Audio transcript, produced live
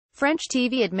French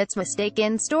TV admits mistake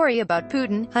in story about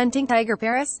Putin hunting tiger.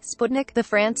 Paris, Sputnik. The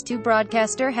France 2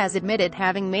 broadcaster has admitted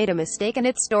having made a mistake in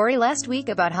its story last week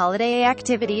about holiday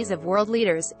activities of world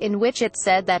leaders, in which it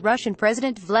said that Russian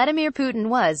President Vladimir Putin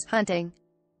was hunting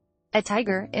a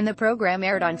tiger. In the program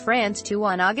aired on France 2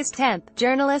 on August 10,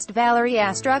 journalist Valerie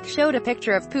Astruc showed a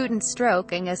picture of Putin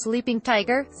stroking a sleeping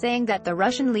tiger, saying that the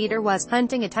Russian leader was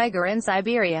hunting a tiger in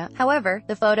Siberia. However,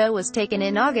 the photo was taken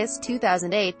in August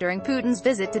 2008 during Putin's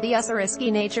visit to the Ussuriski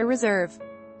Nature Reserve.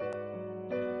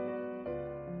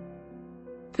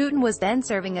 Putin was then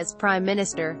serving as prime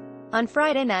minister. On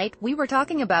Friday night, we were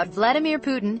talking about Vladimir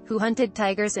Putin, who hunted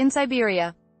tigers in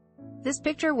Siberia. This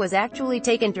picture was actually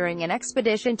taken during an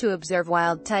expedition to observe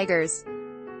wild tigers.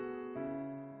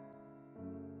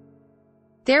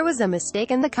 There was a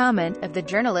mistake in the comment of the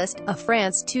journalist, a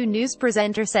France 2 news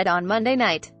presenter said on Monday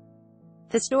night.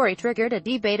 The story triggered a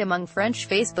debate among French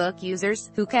Facebook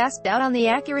users, who cast doubt on the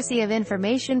accuracy of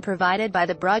information provided by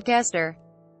the broadcaster.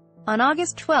 On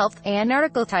August 12, an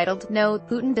article titled, "No,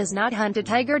 Putin does not hunt a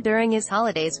tiger during his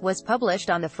holidays," was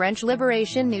published on the French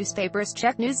Liberation newspaper's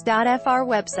checknews.fr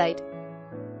website.